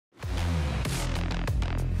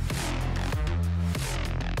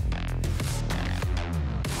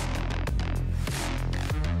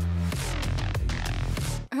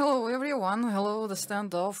Hello everyone, hello the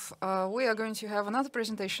standoff. We are going to have another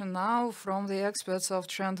presentation now from the experts of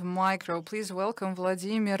Trend Micro. Please welcome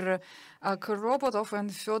Vladimir Kropotov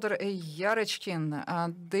and Fyodor Yarochkin.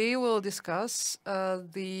 They will discuss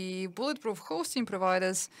the bulletproof hosting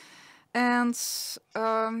providers and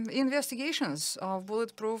investigations of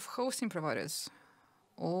bulletproof hosting providers.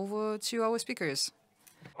 Over to our speakers.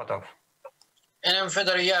 Kropotov. And I'm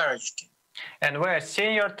Fyodor Yarochkin. And we are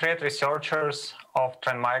senior threat researchers of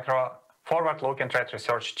Trend Micro forward-looking threat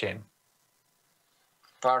research team.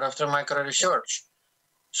 Part of Trend Micro research.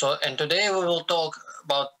 And today we will talk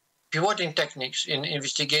about pivoting techniques in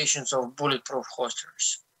investigations of bulletproof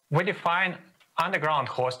hosters. We define underground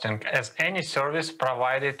hosting as any service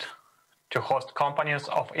provided to host companies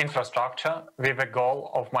of infrastructure with the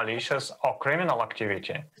goal of malicious or criminal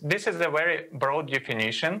activity. This is a very broad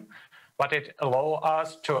definition, but it allows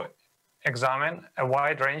us to examine a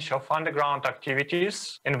wide range of underground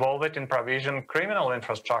activities involved in provision criminal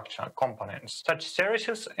infrastructure components. Such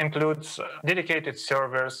services include dedicated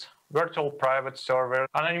servers, virtual private servers,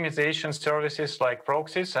 anonymization services like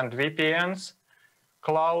proxies and VPNs,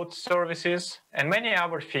 cloud services, and many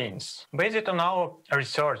other things. Based on our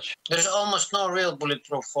research, there's almost no real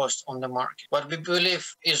bulletproof host on the market. What we believe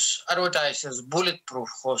is advertised as bulletproof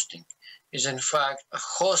hosting is in fact a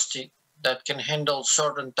hosting that can handle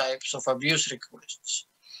certain types of abuse requests.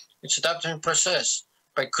 It's adapting process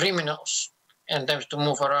by criminals and them to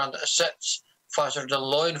move around assets faster than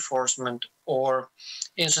law enforcement or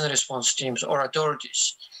incident response teams or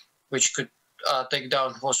authorities, which could take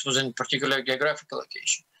down hosts within particular geographical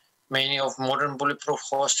location. Many of modern bulletproof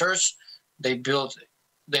hosters, they build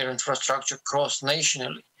their infrastructure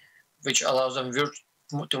cross-nationally, which allows them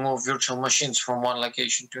to move virtual machines from one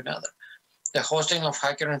location to another. The hosting of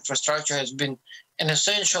hacker infrastructure has been an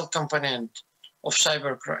essential component of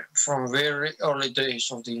cybercrime from very early days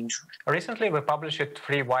of the internet. Recently, we published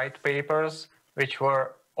 3 white papers, which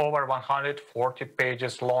were over 140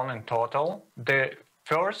 pages long in total. The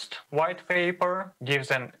first white paper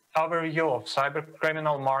gives an overview of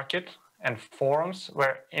cybercriminal market and forums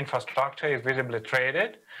where infrastructure is visibly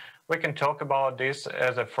traded. We can talk about this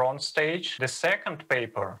as a front stage. The second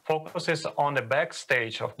paper focuses on the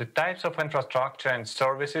backstage of the types of infrastructure and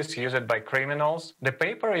services used by criminals. The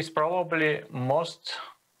paper is probably most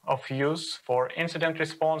of use for incident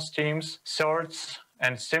response teams, CERTs,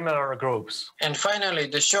 and similar groups. And finally,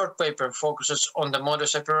 the third paper focuses on the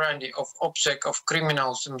modus operandi of OPSEC of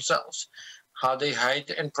criminals themselves, how they hide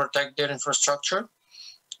and protect their infrastructure,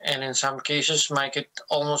 and in some cases make it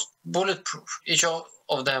almost bulletproof, each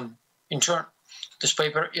of them in turn. This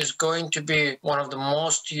paper is going to be one of the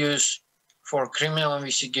most used for criminal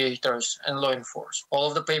investigators and law enforcement. All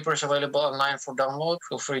of the papers available online for download.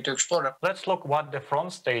 Feel free to explore them. Let's look what the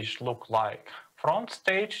front stage look like. Front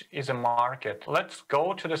stage is a market. Let's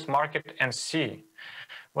go to this market and see.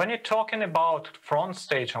 When you're talking about front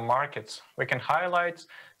stage or markets, we can highlight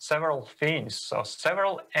several things. So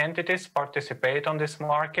several entities participate on this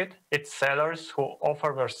market. It's sellers who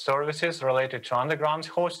offer their services related to underground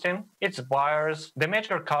hosting. It's buyers, the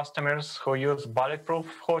major customers who use bulletproof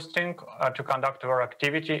hosting to conduct their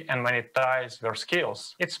activity and monetize their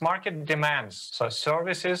skills. It's market demands, so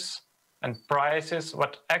services and prices,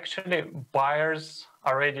 what actually buyers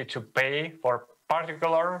are ready to pay for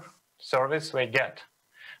particular service they get.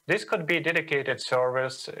 This could be dedicated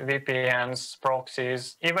servers, VPNs,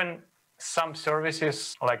 proxies, even some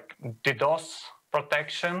services like DDoS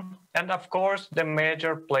protection, and of course the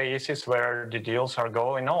major places where the deals are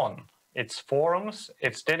going on. It's forums,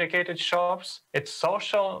 it's dedicated shops, it's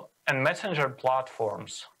social and messenger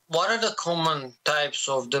platforms. What are the common types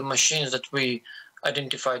of the machines that we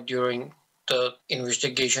identified during the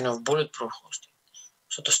investigation of bulletproof hosting?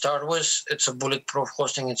 So to start with, it's a bulletproof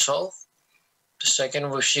hosting itself. The second,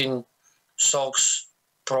 we've seen SOCs,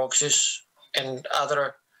 proxies, and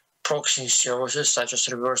other proxy services such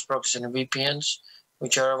as reverse proxies and VPNs,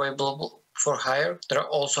 which are available for hire. There are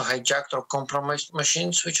also hijacked or compromised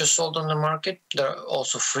machines which are sold on the market. There are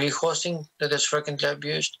also free hosting that is frequently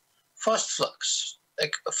abused. Fastflux.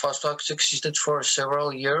 Fastflux existed for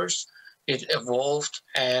several years. It evolved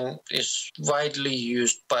and is widely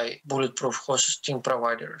used by bulletproof hosting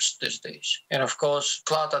providers these days. And of course,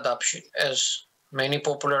 cloud adoption. As many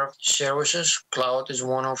popular services, cloud is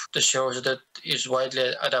one of the services that is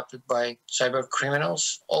widely adopted by cyber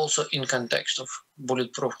criminals, also in context of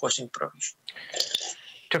bulletproof hosting provision.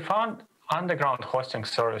 To fund underground hosting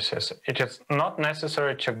services, it is not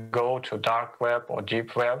necessary to go to dark web or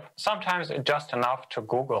deep web. Sometimes it's just enough to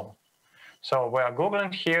Google. So we are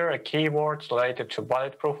Googling here a keyword related to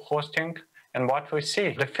bulletproof hosting, and what we see,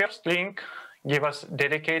 the first link give us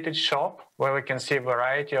dedicated shop where we can see a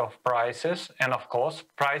variety of prices. And of course,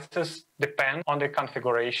 prices depend on the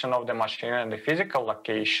configuration of the machine and the physical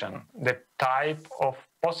location, the type of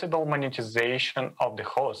possible monetization of the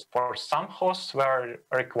host. For some hosts, there are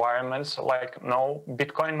requirements like no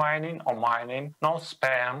Bitcoin mining or mining, no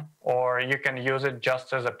spam, or you can use it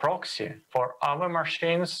just as a proxy. For other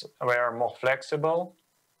machines, they are more flexible,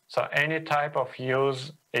 so any type of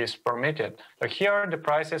use is permitted. So here are the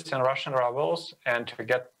prices in Russian rubles, and to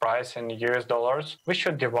get price in US dollars, we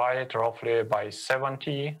should divide it roughly by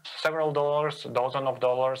 70, several dollars, dozen of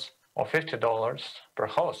dollars, or $50 per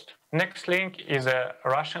host. Next link is a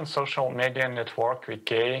Russian social media network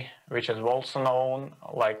VK, which is also known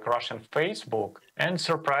like Russian Facebook. And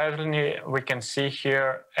surprisingly, we can see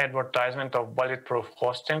here advertisement of bulletproof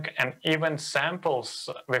hosting and even samples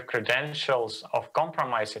with credentials of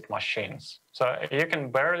compromised machines. So you can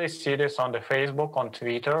barely see this on the Facebook, on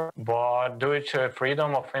Twitter, but due to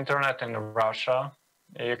freedom of internet in Russia,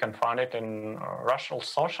 you can find it in Russian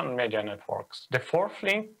social media networks. The fourth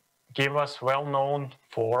link gives us well-known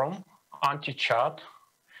forum, anti-chat,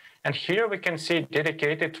 and here we can see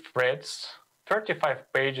dedicated threads, 35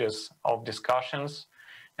 pages of discussions,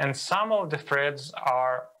 and some of the threads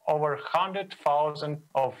are over 100,000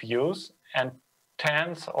 of views and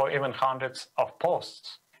tens or even hundreds of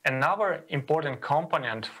posts. Another important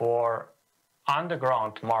component for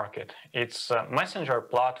underground market, it's messenger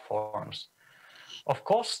platforms. Of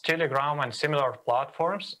course, Telegram and similar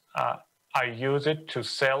platforms are used to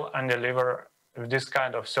sell and deliver this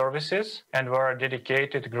kind of services, and there are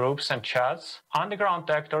dedicated groups and chats. Underground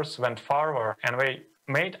actors went further and they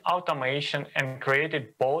made automation and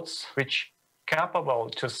created bots which capable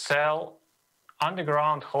to sell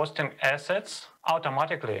underground hosting assets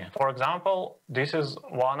automatically. For example, this is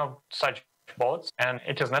one of such bots, and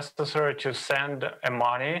it is necessary to send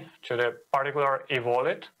money to the particular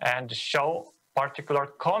e-wallet and show particular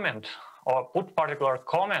comment or put particular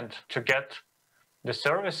comment to get the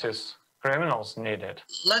services criminals needed.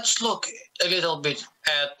 Let's look a little bit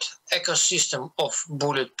at ecosystem of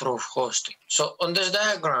bulletproof hosting. So on this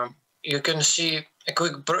diagram, you can see a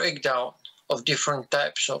quick breakdown of different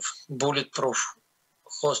types of bulletproof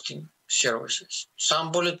hosting services.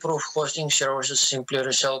 Some bulletproof hosting services simply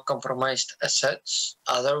resell compromised assets.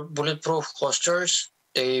 Other bulletproof hosters,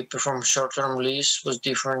 they perform short-term lease with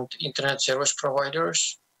different internet service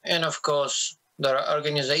providers. And of course, there are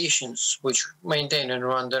organizations which maintain and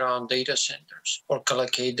run their own data centers or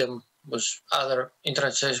collocate them with other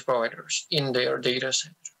internet service providers in their data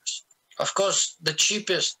centers. Of course, the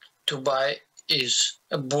cheapest to buy is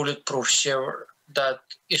a bulletproof server that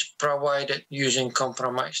is provided using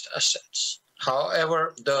compromised assets.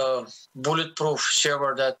 However, the bulletproof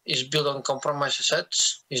server that is built on compromised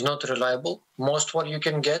assets is not reliable. Most what you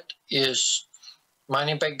can get is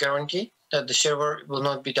money-back guarantee that the server will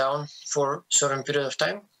not be down for a certain period of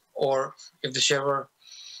time, or if the server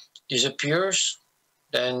disappears,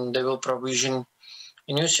 then they will provision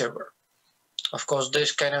a new server. Of course,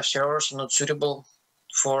 this kind of servers are not suitable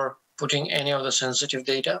for putting any of the sensitive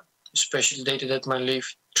data, especially data that might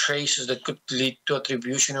leave traces that could lead to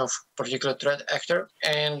attribution of particular threat actor.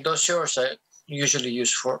 And those servers are usually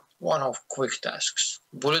used for one-off quick tasks.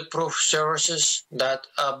 Bulletproof services that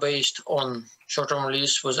are based on short-term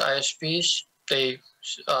lease with ISPs, they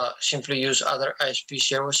simply use other ISP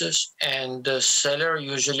services, and the seller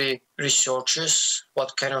usually researches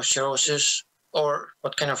what kind of services or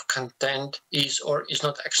what kind of content is or is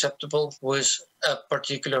not acceptable with a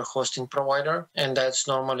particular hosting provider, and that's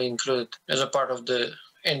normally included as a part of the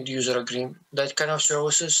end user agreement. That kind of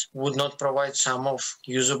services would not provide some of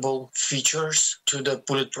usable features to the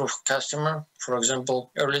bulletproof customer. For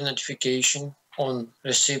example, early notification on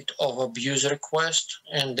receipt of abuse request,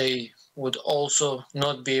 and they would also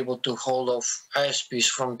not be able to hold off ISPs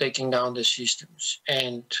from taking down the systems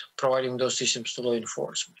and providing those systems to law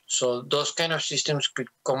enforcement. So those kind of systems could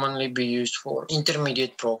commonly be used for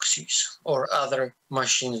intermediate proxies or other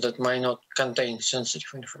machines that might not contain sensitive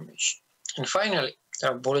information. And finally,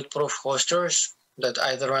 there are bulletproof hosters that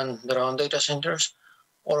either run their own data centers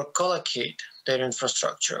or collocate their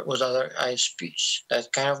infrastructure with other ISPs.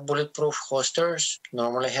 That kind of bulletproof hosters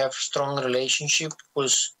normally have strong relationship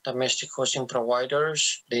with domestic hosting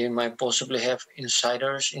providers. They might possibly have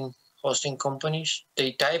insiders in hosting companies.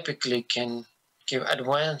 They typically can give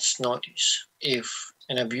advance notice if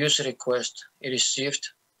an abuse request is received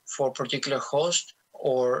for a particular host,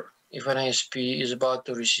 or if an ISP is about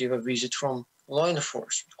to receive a visit from law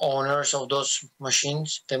enforcement. Owners of those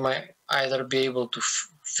machines, they might either be able to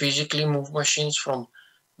physically move machines from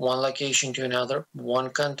one location to another, one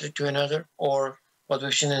country to another, or what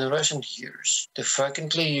we've seen in recent years. They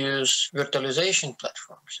frequently use virtualization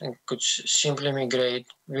platforms and could simply migrate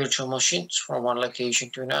virtual machines from one location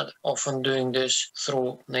to another, often doing this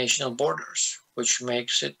through national borders, which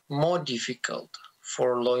makes it more difficult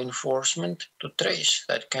for law enforcement to trace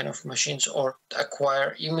that kind of machines or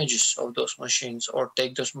acquire images of those machines or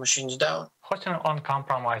take those machines down. Hosting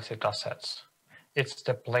uncompromised assets. It's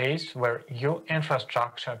the place where your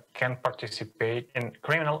infrastructure can participate in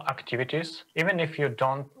criminal activities, even if you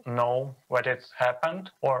don't know what has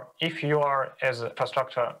happened, or if you are, as an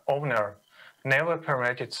infrastructure owner, never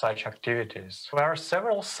permitted such activities. There are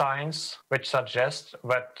several signs which suggest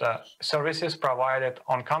that services provided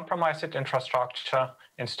on compromised infrastructure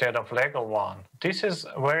instead of legal one. This is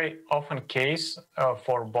very often case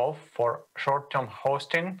for short-term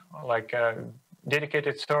hosting, like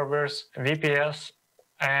dedicated servers, VPS,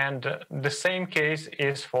 and the same case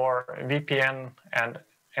is for VPN and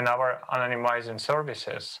in our anonymizing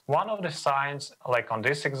services. One of the signs, like on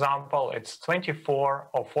this example, it's 24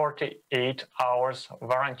 or 48 hours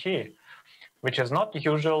warranty, which is not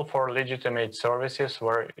usual for legitimate services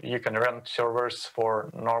where you can rent servers for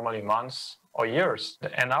normally months or years.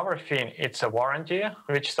 Another thing, it's a warranty,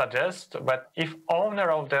 which suggests that if owner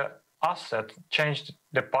of the asset changed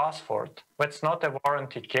the password, that's not a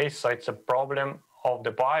warranty case, so it's a problem of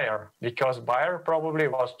the buyer, because buyer probably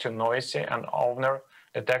was too noisy and owner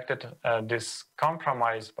detected this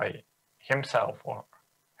compromise by himself or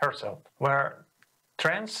herself. Where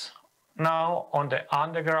trends now on the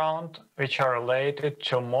underground, which are related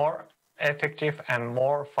to more effective and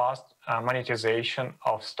more fast monetization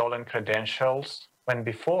of stolen credentials than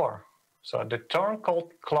before. So the term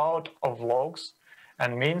called cloud of logs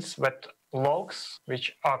and means that logs,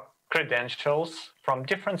 which are credentials from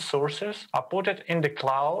different sources, are put in the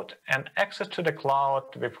cloud, and access to the cloud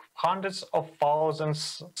with hundreds of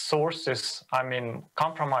thousands sources,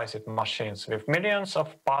 compromised machines with millions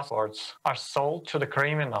of passwords, are sold to the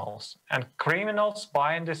criminals. And criminals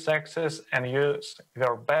buy this access and use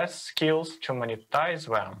their best skills to monetize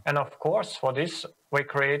them. And of course, for this, we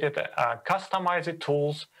created customized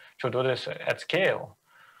tools to do this at scale.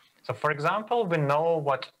 So for example, we know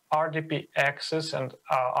what RDP access and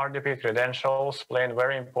RDP credentials play a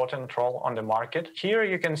very important role on the market. Here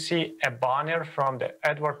you can see a banner from the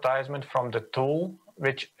advertisement from the tool,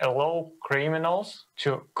 which allow criminals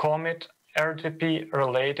to commit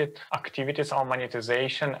RDP-related activities on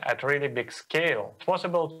monetization at really big scale. It's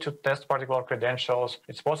possible to test particular credentials.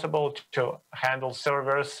 It's possible to handle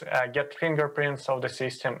servers, get fingerprints of the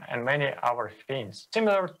system, and many other things.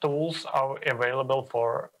 Similar tools are available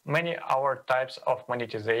for many other types of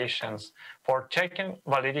monetizations, for checking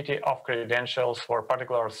validity of credentials for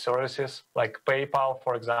particular services, like PayPal,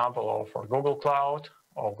 for example, or for Google Cloud,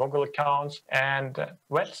 or Google accounts, and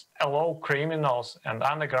let's allow criminals and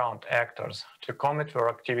underground actors to commit their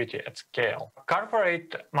activity at scale.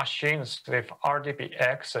 Corporate machines with RDP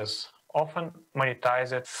access often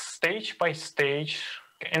monetize it stage by stage,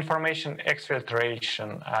 information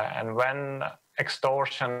exfiltration, and when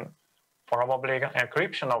extortion, probably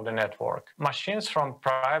encryption of the network. Machines from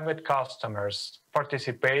private customers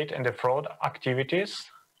participate in the fraud activities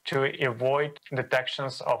to avoid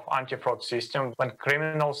detections of anti-fraud system when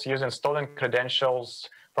criminals using stolen credentials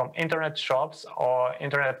from internet shops or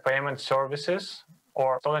internet payment services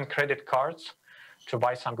or stolen credit cards to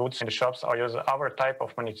buy some goods in the shops or use other type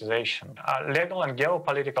of monetization. Legal and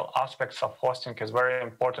geopolitical aspects of hosting is a very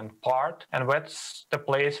important part, and that's the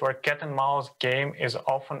place where cat and mouse game is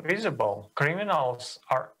often visible. Criminals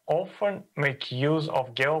are often make use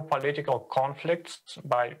of geopolitical conflicts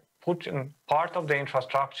by putting part of the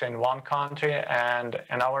infrastructure in one country and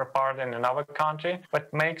another part in another country,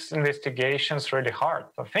 but makes investigations really hard.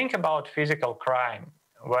 So think about physical crime.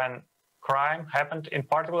 When crime happened in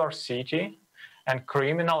particular city and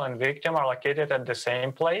criminal and victim are located at the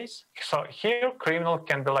same place. So here criminal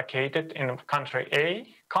can be located in country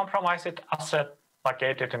A, compromised asset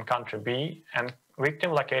located in country B, and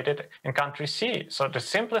victim located in country C. So the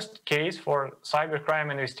simplest case for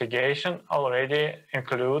cybercrime investigation already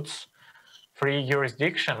includes 3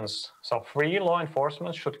 jurisdictions. So 3 law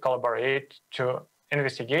enforcement should collaborate to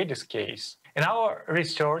investigate this case. In our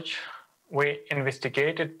research, we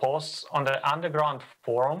investigated posts on the underground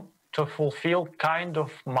forum to fulfill kind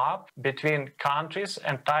of map between countries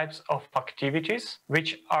and types of activities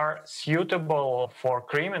which are suitable for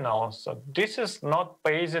criminals. So this is not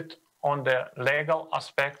based on the legal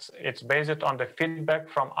aspects, it's based on the feedback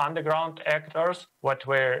from underground actors what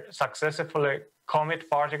were successfully commit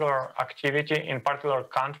particular activity in particular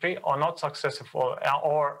country or not successful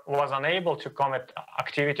or was unable to commit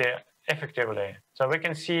activity effectively. So we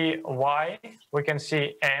can see Y, we can see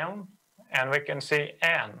M, and we can see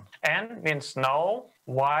N. N means no,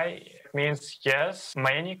 Y means yes,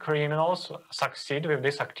 many criminals succeed with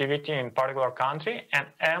this activity in particular country, and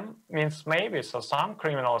M means maybe, so some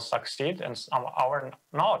criminals succeed and some are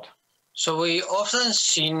not. So we often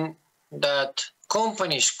seen that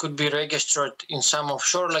companies could be registered in some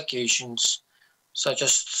offshore locations, such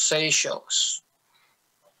as Seychelles.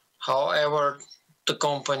 However, the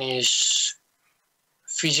company's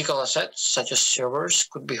physical assets, such as servers,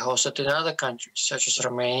 could be hosted in other countries, such as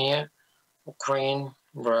Romania, Ukraine,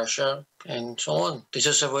 Russia, and so on. This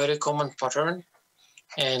is a very common pattern.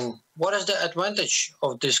 And what is the advantage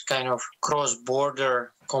of this kind of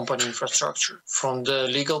cross-border company infrastructure? From the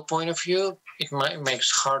legal point of view, it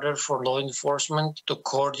makes harder for law enforcement to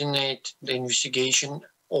coordinate the investigation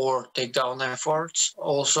or takedown efforts.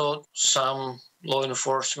 Also, some law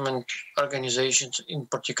enforcement organizations in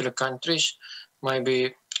particular countries might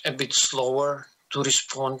be a bit slower to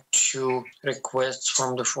respond to requests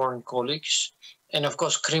from the foreign colleagues. And of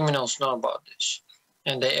course, criminals know about this,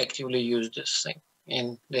 and they actively use this thing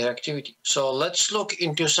in their activity. So let's look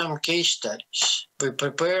into some case studies. We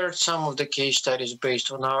prepared some of the case studies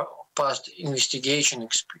based on our past investigation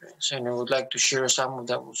experience, and I would like to share some of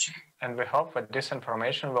them with you. And we hope that this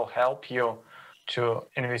information will help you to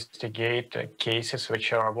investigate cases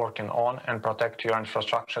which you are working on and protect your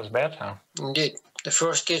infrastructures better. Indeed. The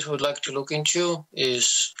first case we'd like to look into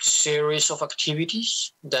is a series of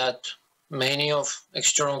activities that many of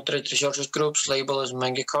external threat researchers groups label as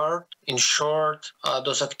MegaCard. In short,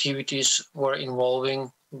 those activities were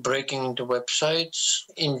involving breaking into websites,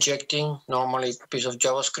 injecting normally a piece of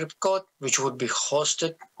JavaScript code, which would be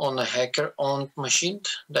hosted on a hacker-owned machine.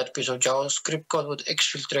 That piece of JavaScript code would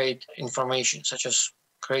exfiltrate information such as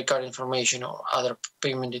credit card information or other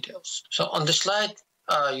payment details. So on the slide,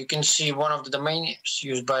 you can see one of the domain names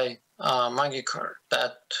used by MegaCard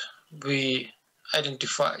that we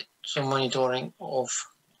identified, so monitoring of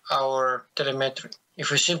our telemetry.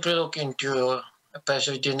 If we simply look into a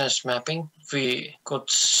passive DNS mapping, we could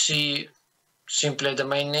see simply a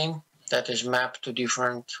domain name that is mapped to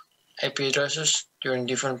different IP addresses during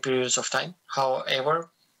different periods of time. However,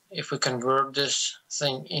 if we convert this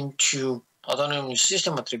thing into autonomous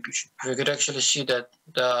system attribution, we could actually see that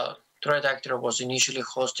the threat actor was initially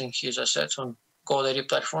hosting his assets on GoDaddy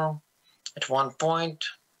platform. At one point,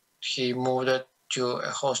 he moved it to a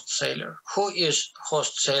host sailor. Who is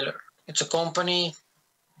host sailor? It's a company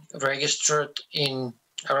registered in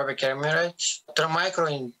Arabic Emirates. Micro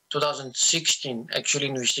in 2016 actually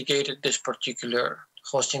investigated this particular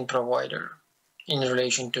hosting provider in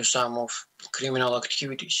relation to some of criminal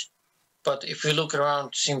activities. But if we look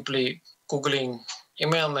around simply Googling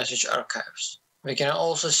email message archives, we can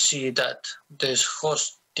also see that this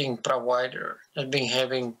hosting provider has been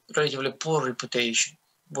having relatively poor reputation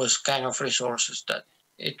with kind of resources that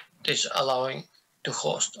it is allowing to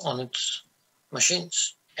host on its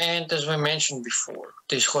machines. And as we mentioned before,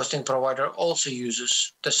 this hosting provider also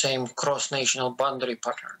uses the same cross-national boundary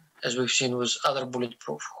pattern as we've seen with other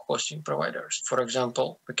bulletproof hosting providers. For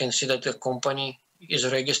example, we can see that the company is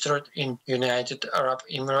registered in United Arab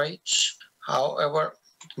Emirates. However,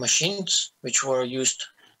 machines which were used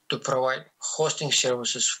to provide hosting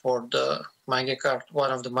services for the MegaCard,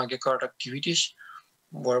 one of the MegaCard activities,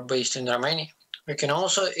 were based in Romania. We can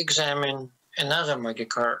also examine another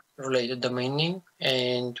MegaCard related domain name,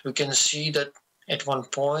 and we can see that at one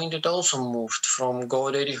point it also moved from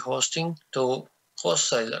GoDaddy hosting to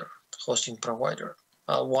HostSailor hosting provider.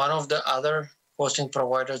 One of the other hosting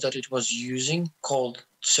providers that it was using, called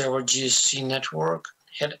Server GSC Network,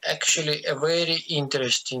 had actually a very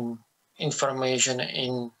interesting information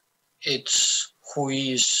in its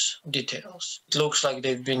whois details. It looks like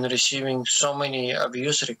they've been receiving so many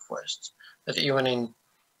abuse requests that even in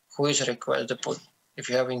whois request they put, if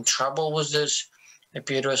you're having trouble with this IP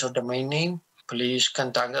address or domain name, please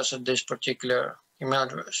contact us at this particular email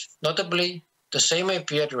address. Notably, the same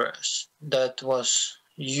IP address that was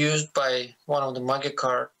used by one of the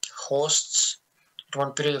MegaCard hosts at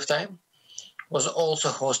one period of time was also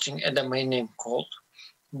hosting a domain name called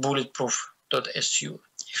bulletproof.su.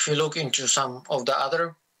 If we look into some of the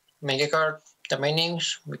other MegaCard domain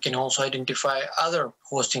names, we can also identify other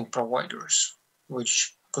hosting providers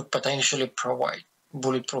which could potentially provide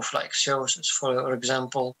bulletproof-like services. For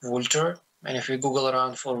example, Vultr. And if we Google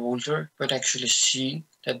around for Vultr, we can actually see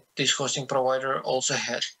that this hosting provider also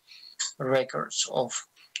had records of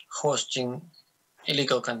hosting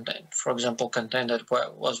illegal content. For example, content that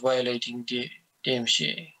was violating the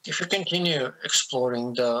DMCA. If we continue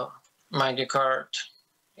exploring the MegaCard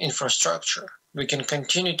infrastructure, we can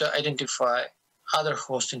continue to identify other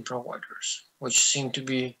hosting providers, which seem to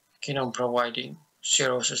be keen on providing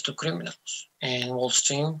services to criminals. And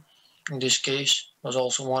Wallstream, in this case, was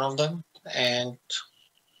also one of them. And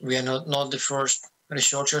we are not the first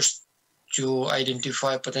researchers to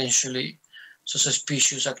identify potentially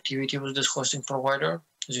suspicious activity with this hosting provider.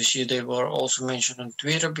 As you see, they were also mentioned on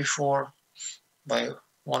Twitter before by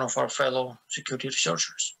one of our fellow security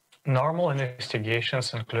researchers. Normal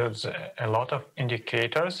investigations includes a lot of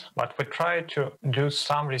indicators, but we try to do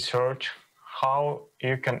some research how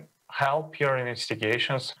you can help your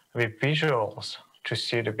investigations with visuals to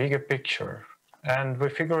see the bigger picture. And we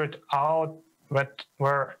figured out that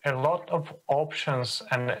were a lot of options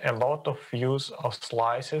and a lot of use of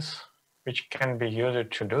slices which can be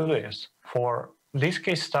used to do this. For this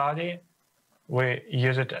case study, we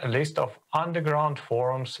used a list of underground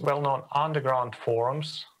forums, well-known underground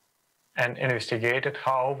forums, and investigated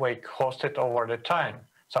how they hosted over the time.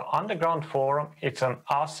 So underground forum, it's an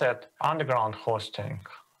asset underground hosting,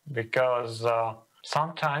 because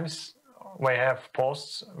sometimes we have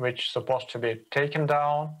posts which supposed to be taken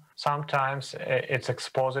down. Sometimes it's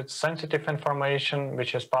exposed sensitive information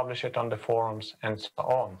which is published on the forums and so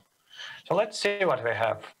on. So let's see what we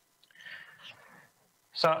have.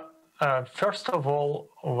 So first of all,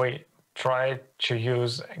 we try to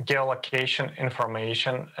use geolocation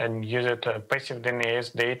information and use it passive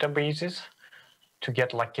DNS databases to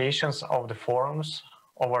get locations of the forums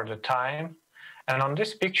over the time. And on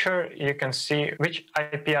this picture, you can see which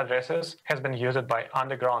IP addresses has been used by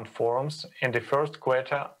underground forums in the first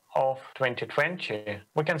quarter of 2020.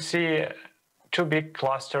 We can see two big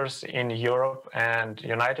clusters in Europe and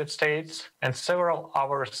United States, and several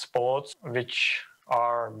other spots which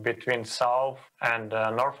are between South and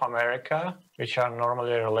North America, which are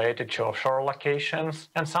normally related to offshore locations,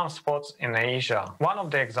 and some spots in Asia. One of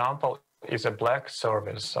the examples is a black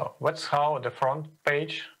service. So that's how the front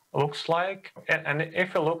page looks like. And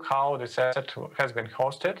if you look how this asset has been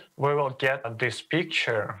hosted, we will get this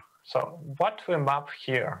picture. So what we map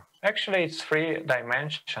here, actually it's 3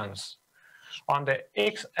 dimensions. On the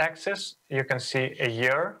x-axis, you can see a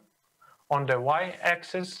year. On the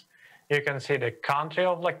y-axis, you can see the country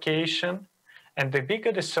of location. And the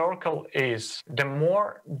bigger the circle is, the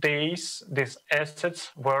more days these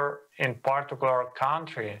assets were in particular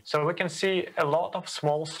country. So we can see a lot of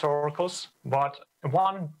small circles, but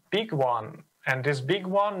one big one. And this big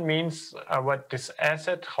one means what this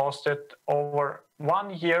asset hosted over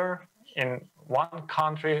 1 year in one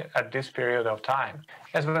country at this period of time.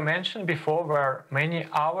 As we mentioned before, there are many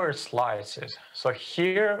other slices. So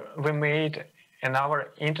here we made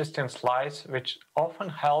another interesting slice, which often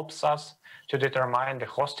helps us to determine the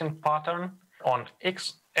hosting pattern. On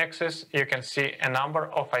x-axis, you can see a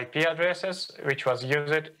number of IP addresses which was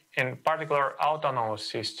used in particular autonomous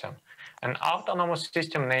system. And autonomous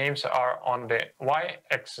system names are on the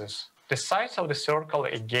y-axis. The size of the circle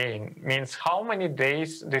again means how many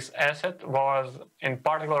days this asset was in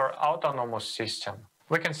particular autonomous system.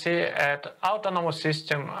 We can see at autonomous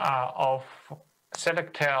system of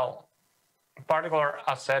Selectel, particular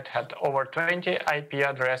asset had over 20 IP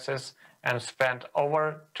addresses and spent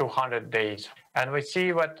over 200 days. And we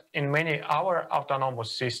see that in many other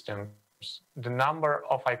autonomous systems, the number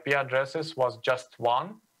of IP addresses was just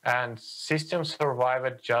 1, and systems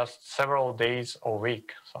survived just several days or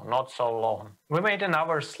week, so not so long. We made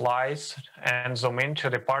another slice and zoom into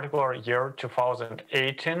the particular year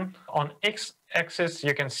 2018. On x-axis,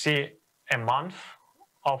 you can see a month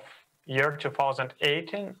of year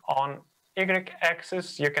 2018. On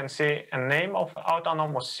y-axis, you can see a name of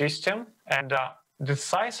autonomous system, and the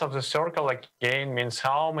size of the circle again means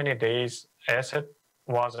how many days asset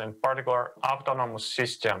was in particular autonomous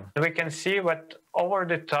system. We can see that over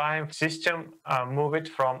the time system moved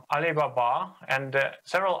from Alibaba, and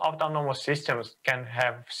several autonomous systems can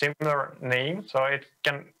have similar names. So it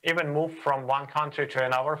can even move from one country to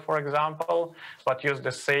another, for example, but use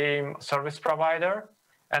the same service provider.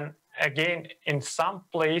 And again, in some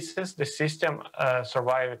places, the system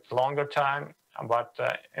survived longer time, but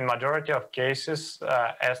in majority of cases,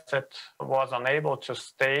 asset was unable to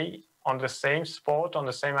stay on the same spot, on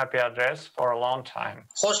the same IP address for a long time.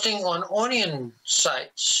 Hosting on onion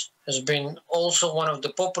sites has been also one of the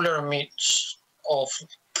popular means of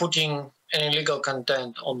putting an illegal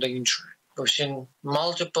content on the internet. We've seen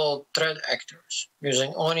multiple threat actors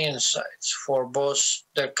using onion sites for both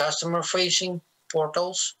their customer-facing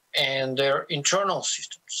portals and their internal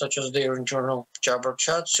systems, such as their internal Jabber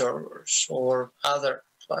chat servers or other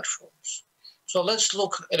platforms. So let's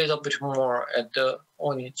look a little bit more at the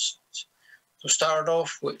onion sites. To start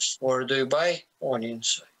off with, where do you buy onion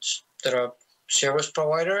sites? There are service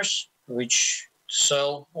providers which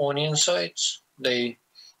sell onion sites. They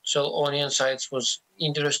sell onion sites with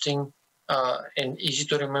interesting and easy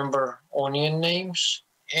to remember onion names,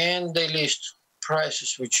 and they list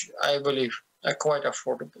prices which I believe are quite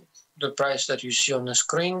affordable. The price that you see on the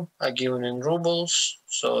screen are given in rubles,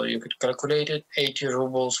 so you could calculate it, 80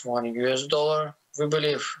 rubles, $1. We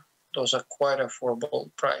believe those are quite affordable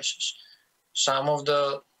prices. Some of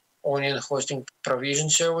the onion hosting provision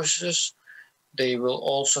services, they will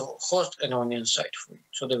also host an onion site for you.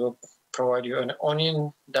 So they will provide you an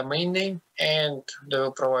onion domain name, and they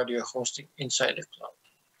will provide you a hosting inside the cloud.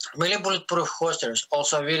 Many bulletproof hosters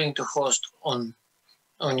also are willing to host on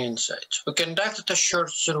onion sites. We conducted a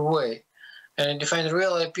short survey and identified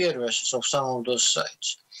real IP addresses of some of those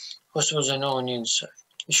sites hosted with an onion site.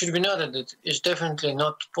 It should be noted that it's definitely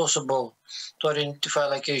not possible to identify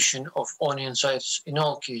location of onion sites in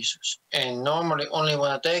all cases, and normally only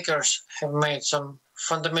when attackers have made some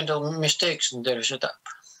fundamental mistakes in their setup,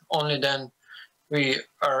 only then we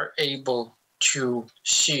are able to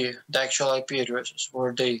see the actual IP addresses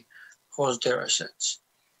where they host their assets.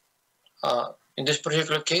 In this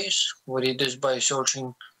particular case, we did this by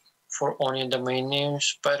searching for onion domain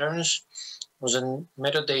names patterns within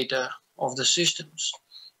metadata of the systems,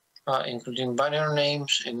 including binary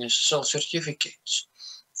names and SSL certificates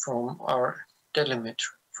from our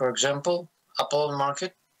telemetry. For example, Apple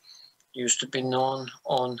Market used to be known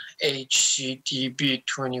on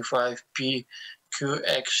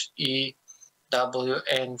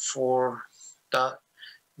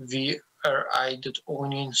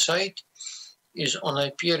HTTP://QXEWN4.VRI.onion site is on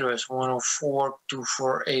IP address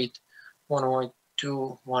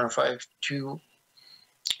 104.248.192.152,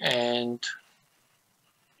 and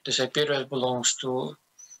this IP address belongs to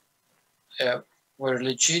a very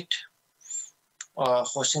legit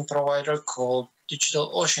hosting provider called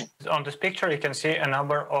DigitalOcean. On this picture, you can see a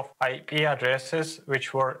number of IP addresses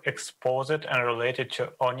which were exposed and related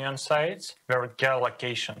to onion sites were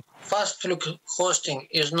geolocation. Fastflux hosting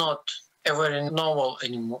is not a very novel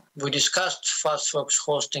anymore. We discussed Fastflux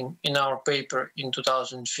hosting in our paper in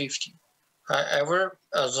 2015. However,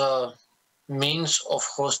 as a means of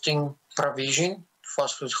hosting provision,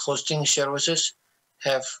 Fastflux hosting services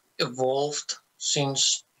have evolved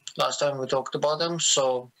since last time we talked about them,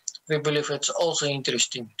 so we believe it's also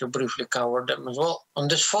interesting to briefly cover them as well. On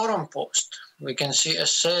this forum post, we can see a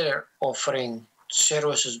seller offering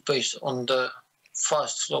services based on the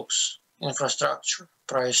Fastflux infrastructure.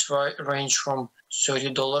 Price range from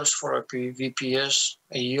 $30 for a VPS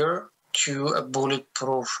a year to a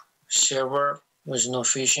bulletproof server with no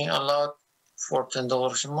phishing allowed for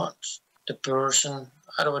 $10 a month. The person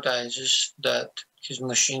advertises that his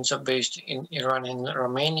machines are based in Iran and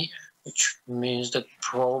Romania, which means that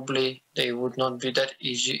probably they would not be that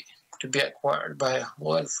easy to be acquired by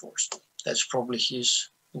law enforcement. That's probably his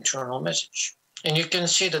internal message. And you can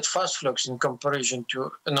see that Fastflux, in comparison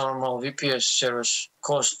to a normal VPS service,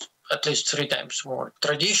 costs at least 3 times more.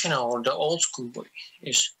 Traditional, or the old school way,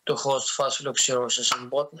 is to host Fastflux services on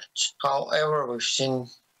botnets. However, we've seen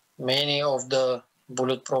many of the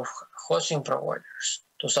bulletproof hosting providers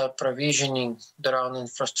to start provisioning their own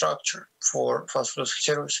infrastructure for Fastflux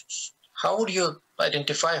services. How would you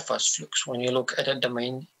identify Fastflux when you look at a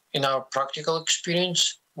domain? In our practical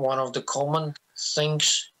experience, one of the common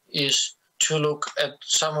things is to look at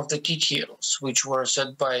some of the TTLs which were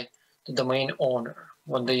set by the domain owner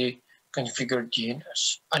when they configured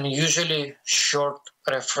DNS. Unusually short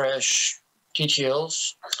refresh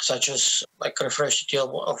TTLs, such as like refresh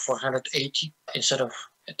TTL of 480 instead of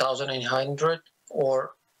 1900,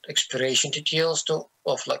 or expiration TTLs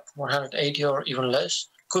of like 180 or even less,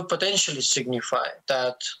 could potentially signify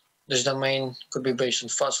that this domain could be based on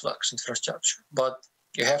Fastflux infrastructure. But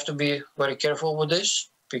you have to be very careful with this,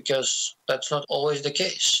 because that's not always the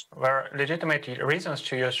case. There are legitimate reasons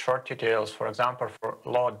to use short TTLs, for example, for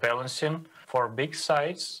load balancing. For big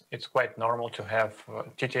sites, it's quite normal to have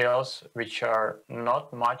TTLs which are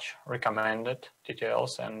not much recommended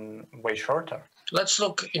TTLs and way shorter. Let's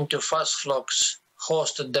look into Fastflux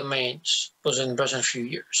hosted domains within the present few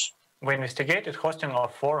years. We investigated hosting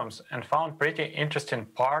of forums and found pretty interesting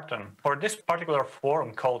pattern. For this particular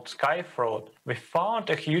forum called Skyfraud, we found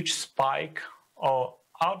a huge spike of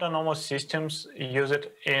autonomous systems used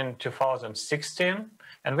in 2016,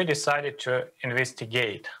 and we decided to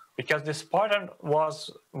investigate because this pattern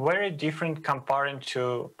was very different comparing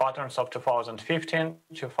to patterns of 2015,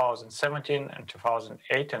 2017, and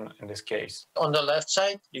 2018 in this case. On the left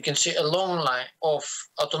side, you can see a long line of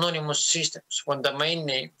autonomous systems when the main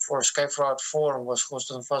name for Skyfraud forum was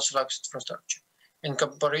hosted on Fastflux infrastructure. In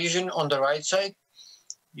comparison, on the right side,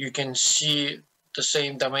 you can see the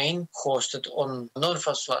same domain hosted on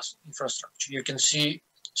non-fast infrastructure. You can see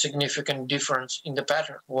significant difference in the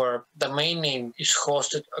pattern, where the domain name is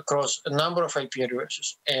hosted across a number of IP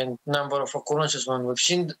addresses, and number of occurrences when we've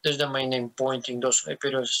seen this domain name pointing those IP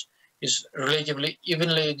addresses is relatively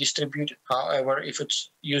evenly distributed. However, if it's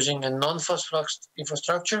using a non-fast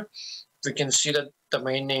infrastructure, we can see that the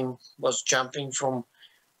domain name was jumping from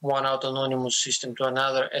one autonomous system to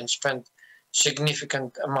another and spent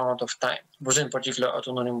significant amount of time within particular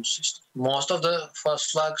autonomous system. Most of the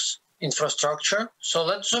fast flags infrastructure. So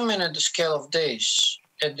let's zoom in at the scale of days.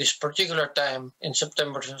 At this particular time in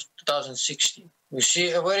September 2016, we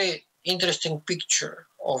see a very interesting picture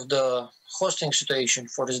of the hosting situation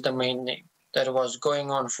for this domain name that was going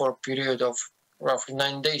on for a period of roughly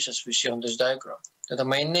 9 days, as we see on this diagram. The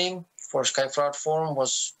domain name for Sky platform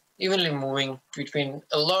was evenly moving between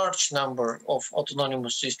a large number of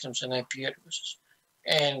autonomous systems and IP addresses,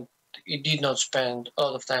 and it did not spend a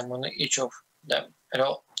lot of time on each of them at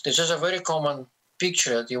all. This is a very common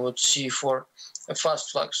picture that you would see for a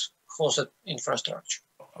fast flags hosted infrastructure.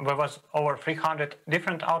 There was over 300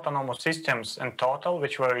 different autonomous systems in total,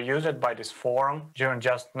 which were used by this forum during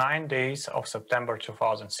just 9 days of September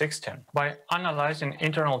 2016. By analyzing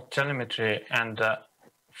internal telemetry and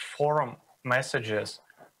forum messages,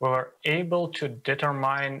 we were able to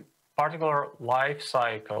determine particular life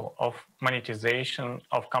cycle of monetization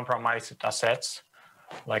of compromised assets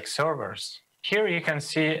like servers. Here you can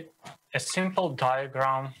see a simple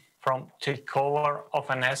diagram from takeover of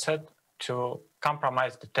an asset to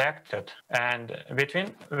compromise detected. And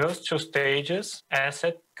between those two stages,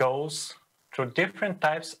 asset goes through different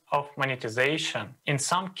types of monetization. In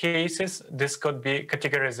some cases, this could be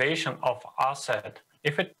categorization of asset.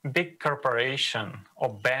 If it's a big corporation or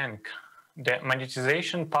bank, the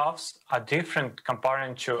monetization paths are different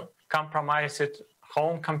compared to compromised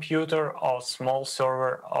home computer or small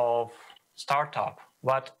server of startup.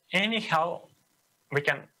 But anyhow, we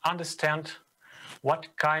can understand what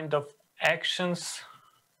kind of actions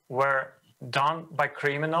were done by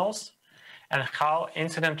criminals and how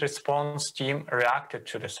incident response team reacted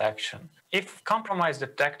to this action. If compromise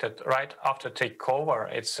detected right after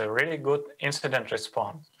takeover, it's a really good incident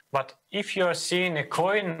response. But if you're seeing a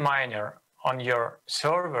coin miner on your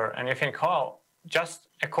server and you think, oh, just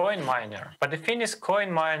a coin miner. But the thing is,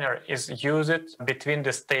 coin miner is used between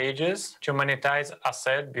the stages to monetize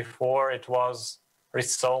asset before it was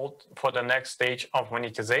resold for the next stage of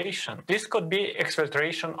monetization. This could be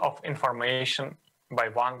exfiltration of information by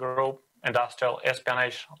one group, industrial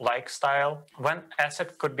espionage like style, when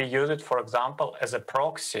asset could be used, for example, as a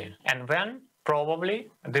proxy. And when probably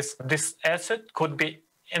this asset could be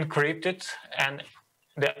encrypted and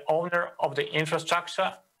the owner of the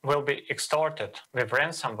infrastructure will be extorted with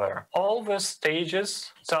ransomware. All the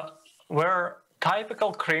stages were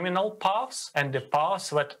typical criminal paths and the paths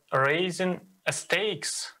that raising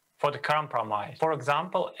stakes for the compromise. For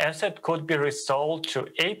example, asset could be resold to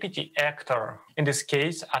APT actor. In this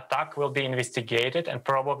case, attack will be investigated and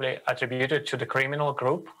probably attributed to the criminal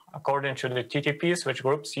group according to the TTPs which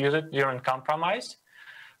groups use it during compromise.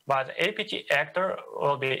 But APT actor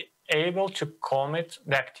will be able to commit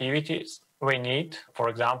the activities we need, for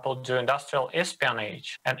example, to industrial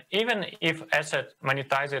espionage. And even if asset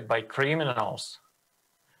monetized by criminals,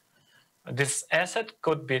 this asset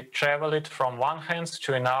could be traveled from one hand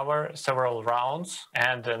to another several rounds.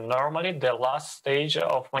 And normally the last stage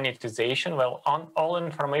of monetization, well, on all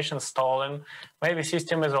information stolen, maybe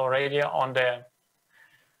system is already on the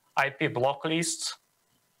IP block lists,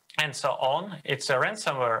 and so on. It's a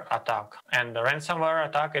ransomware attack. And the ransomware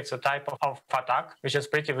attack, it's a type of attack which is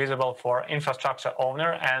pretty visible for infrastructure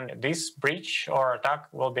owner, and this breach or attack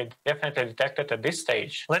will be definitely detected at this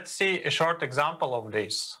stage. Let's see a short example of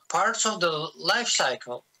this. Parts of the life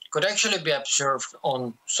cycle could actually be observed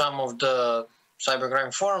on some of the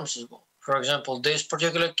cybercrime forums as well. For example, this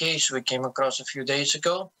particular case we came across a few days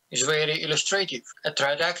ago is very illustrative. A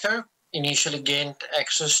threat actor initially gained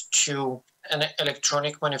access to an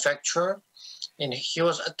electronic manufacturer, and he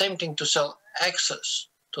was attempting to sell access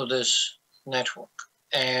to this network.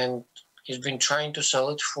 And he's been trying to sell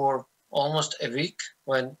it for almost a week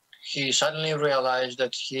when he suddenly realized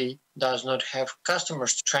that he does not have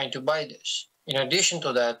customers trying to buy this. In addition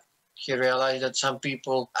to that, he realized that some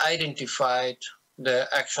people identified the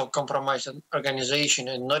actual compromised organization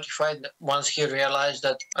and notified them. Once he realized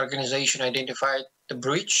that organization identified the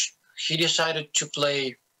breach, he decided to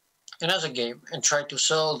play another game and try to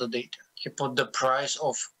sell the data. He put the price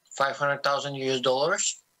of $500,000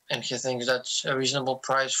 US, and he thinks that's a reasonable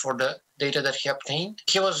price for the data that he obtained.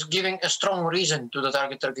 He was giving a strong reason to the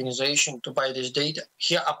target organization to buy this data.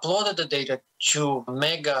 He uploaded the data to a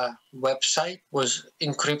mega website, was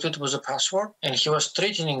encrypted with a password, and he was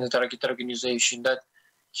threatening the target organization that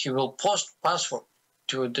he will post password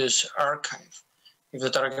to this archive if the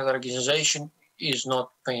target organization is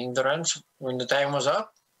not paying the ransom. When the time was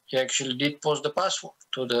up, he actually did post the password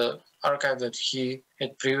to the archive that he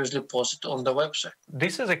had previously posted on the website.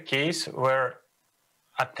 This is a case where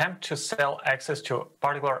attempt to sell access to a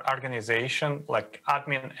particular organization, like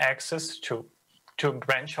admin access to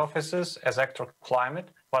branch offices as actor climate,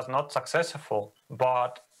 was not successful.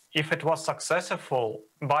 But if it was successful,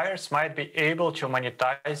 buyers might be able to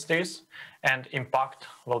monetize this and impact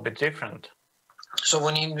will be different. So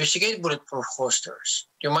when you investigate bulletproof hosters,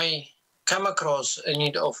 you may come across a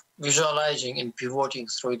need of visualizing and pivoting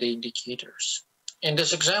through the indicators. In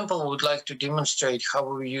this example, we would like to demonstrate how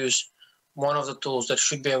we use one of the tools that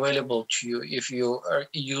should be available to you if you are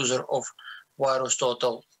a user of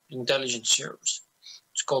VirusTotal intelligence service.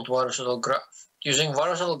 It's called VirusTotal Graph. Using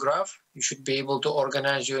VirusTotal Graph, you should be able to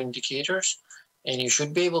organize your indicators, and you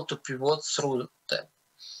should be able to pivot through them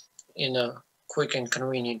in a quick and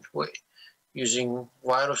convenient way using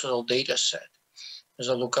VirusTotal dataset as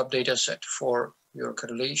a lookup data set for your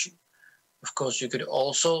correlation. Of course, you could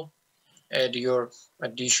also add your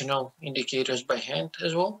additional indicators by hand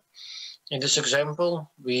as well. In this example,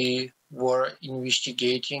 we were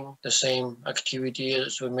investigating the same activity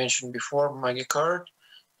as we mentioned before, MagiCard,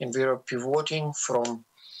 and we were pivoting from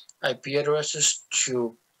IP addresses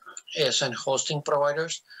to ASN hosting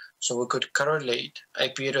providers, so we could correlate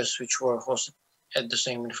IP addresses which were hosted at the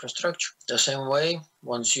same infrastructure. The same way,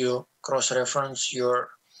 once you cross-reference your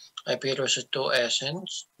IP addresses to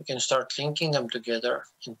ASNs, you can start linking them together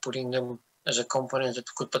and putting them as a component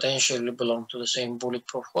that could potentially belong to the same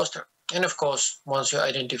bulletproof hoster. And of course, once you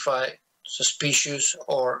identify suspicious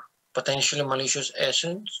or potentially malicious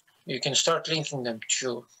ASNs, you can start linking them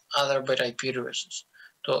to other bad IP addresses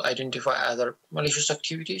to identify other malicious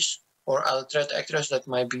activities or other threat actors that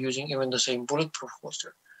might be using even the same bulletproof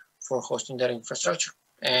hoster for hosting their infrastructure.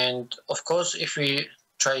 And of course, if we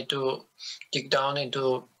try to dig down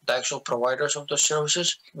into the actual providers of those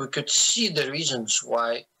services, we could see the reasons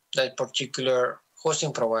why that particular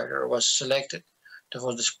hosting provider was selected to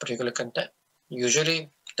host this particular content. Usually,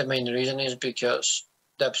 the main reason is because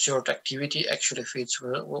the absurd activity actually fits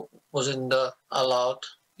within the allowed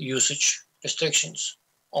usage restrictions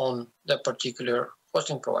on the particular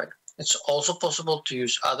hosting provider. It's also possible to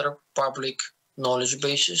use other public knowledge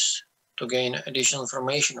bases to gain additional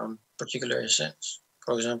information on particular ASNs.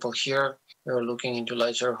 For example, here we are looking into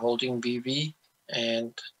Lighter Holding BV,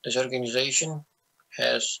 and this organization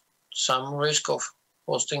has some risk of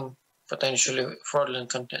hosting potentially fraudulent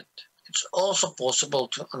content. It's also possible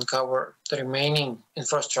to uncover the remaining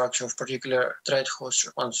infrastructure of particular threat hoster.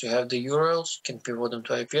 Once you have the URLs, you can pivot them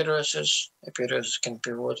to IP addresses. IP addresses can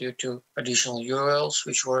pivot you to additional URLs,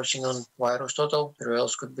 which were seen on VirusTotal.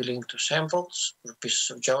 URLs could be linked to samples or pieces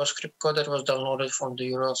of JavaScript code that was downloaded from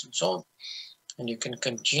the URLs and so on. And you can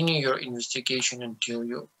continue your investigation until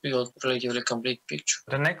you build a relatively complete picture.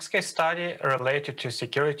 The next case study related to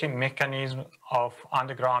security mechanism of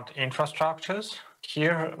underground infrastructures.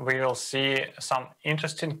 Here we will see some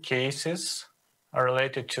interesting cases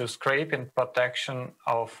related to scraping protection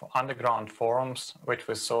of underground forums, which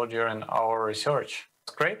we saw during our research.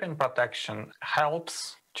 Scraping protection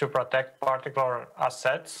helps to protect particular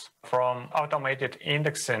assets from automated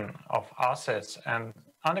indexing of assets, and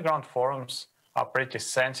underground forums are pretty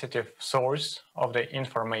sensitive source of the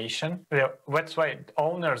information. The website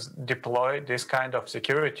owners deploy this kind of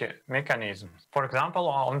security mechanism. For example,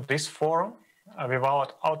 on this forum,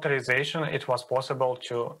 without authorization, it was possible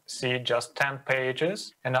to see just 10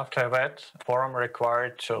 pages, and after that, forum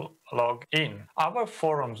required to log in. Other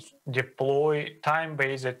forums deploy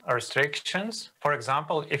time-based restrictions. For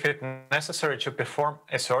example, if it's necessary to perform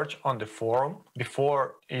a search on the forum,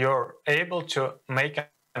 before you're able to make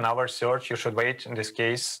another search, you should wait, in this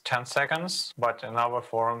case, 10 seconds, but in other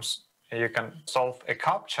forums, you can solve a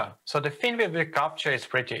CAPTCHA. So the thing with the CAPTCHA is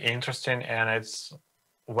pretty interesting, and it's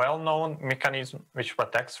well-known mechanism which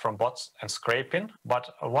protects from bots and scraping. But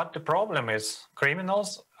what the problem is,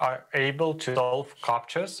 criminals are able to solve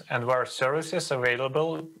CAPTCHAs, and there are services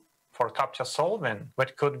available for CAPTCHA solving,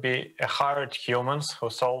 but could be hired humans who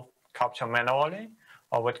solve CAPTCHA manually,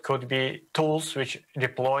 or it could be tools which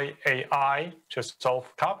deploy AI to solve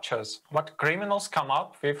CAPTCHAs. What criminals come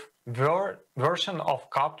up with version of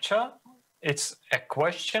CAPTCHA, it's a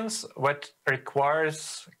questions that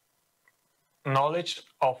requires knowledge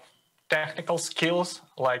of technical skills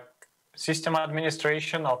like system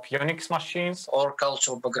administration of Unix machines. Or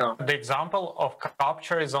cultural background. The example of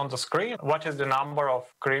capture is on the screen. What is the number of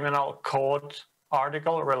criminal code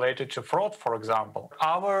article related to fraud, for example?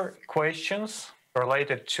 Our questions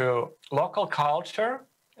related to local culture,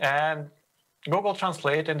 and Google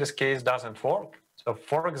Translate in this case doesn't work. So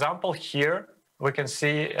for example, here we can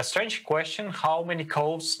see a strange question, how many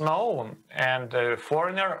codes known? And the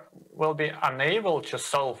foreigner will be unable to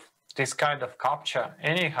solve this kind of captcha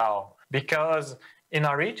anyhow, because in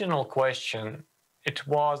original question, it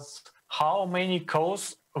was how many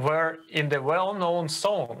codes were in the well-known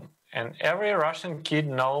zone. And every Russian kid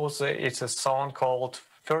knows it's a zone called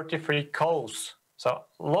 33 codes. So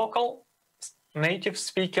local native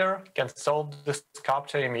speaker can solve this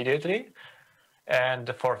captcha immediately.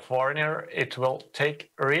 And for foreigner, it will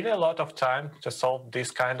take really a lot of time to solve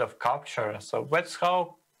this kind of captcha. So that's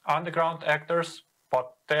how underground actors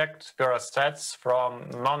protect their assets from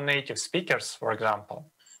non-native speakers, for example.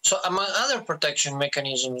 So among other protection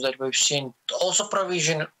mechanisms that we've seen, also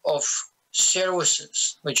provision of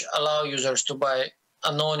services which allow users to buy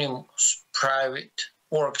anonymous private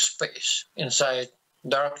workspace inside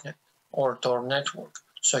darknet or Tor network.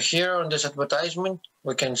 So here on this advertisement,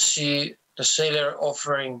 we can see the seller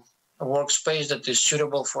offering a workspace that is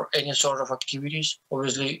suitable for any sort of activities,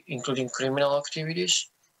 obviously including criminal activities.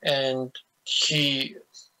 And he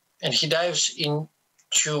dives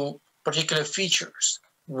into particular features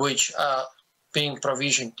which are being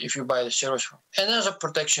provisioned if you buy the service. Another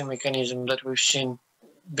protection mechanism that we've seen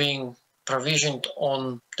being provisioned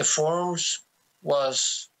on the forums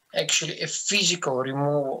was actually a physical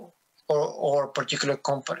removal or particular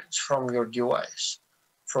components from your device.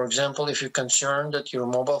 For example, if you're concerned that your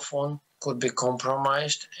mobile phone could be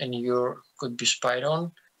compromised and you could be spied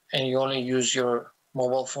on, and you only use your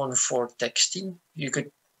mobile phone for texting, you could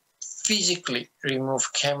physically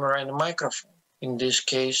remove camera and microphone. In this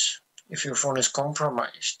case, if your phone is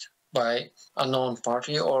compromised by a known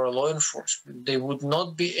party or a law enforcement, they would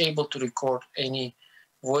not be able to record any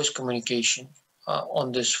voice communication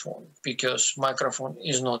on this phone because microphone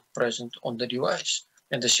is not present on the device.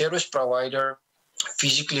 And the service provider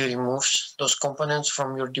physically removes those components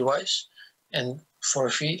from your device, and for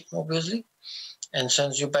a fee, obviously, and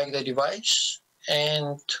sends you back the device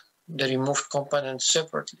and the removed components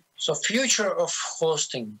separately. So future of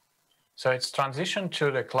hosting. So it's transition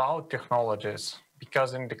to the cloud technologies,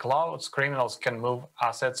 because in the clouds, criminals can move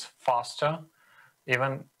assets faster,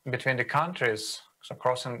 even between the countries, so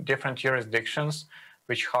crossing different jurisdictions,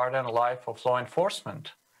 which harden life of law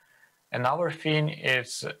enforcement. Another thing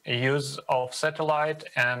is use of satellite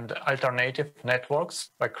and alternative networks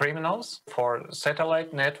by criminals. For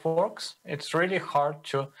satellite networks, it's really hard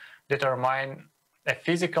to determine a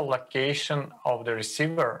physical location of the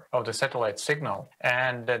receiver of the satellite signal.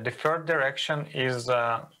 And the third direction is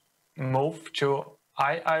move to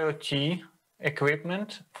IoT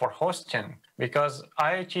equipment for hosting, because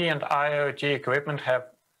IoT and IoT equipment have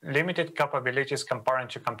limited capabilities compared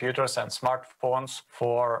to computers and smartphones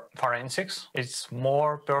for forensics. It's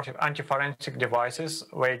more anti-forensic devices.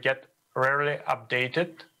 They get rarely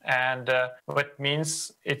updated, and that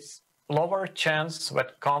means it's lower chance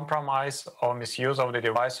that compromise or misuse of the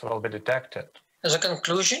device will be detected. As a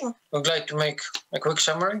conclusion, we'd like to make a quick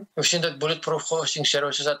summary. We've seen that bulletproof hosting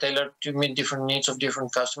services are tailored to meet different needs of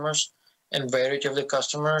different customers and variety of the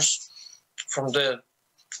customers, from the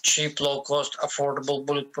cheap, low-cost, affordable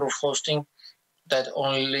bulletproof hosting that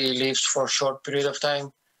only lives for a short period of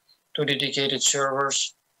time to dedicated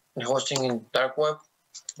servers and hosting in dark web.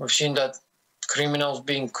 We've seen that criminals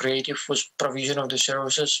being creative with provision of the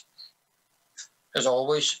services, as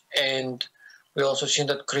always, and we also seen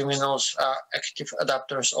that criminals are active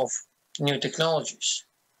adapters of new technologies.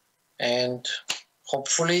 And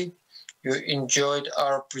hopefully you enjoyed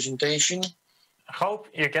our presentation. I hope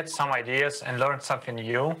you get some ideas and learn something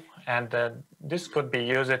new, and this could be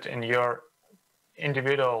used in your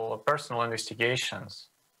individual personal investigations.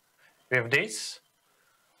 With this,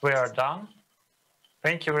 we are done.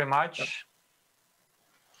 Thank you very much.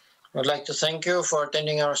 I'd like to thank you for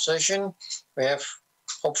attending our session. We have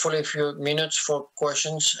hopefully a few minutes for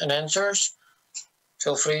questions and answers.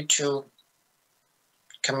 Feel free to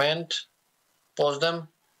comment, post them.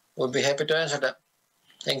 We'll be happy to answer them.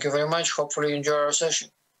 Thank you very much. Hopefully you enjoy our session.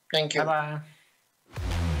 Thank you. Bye-bye.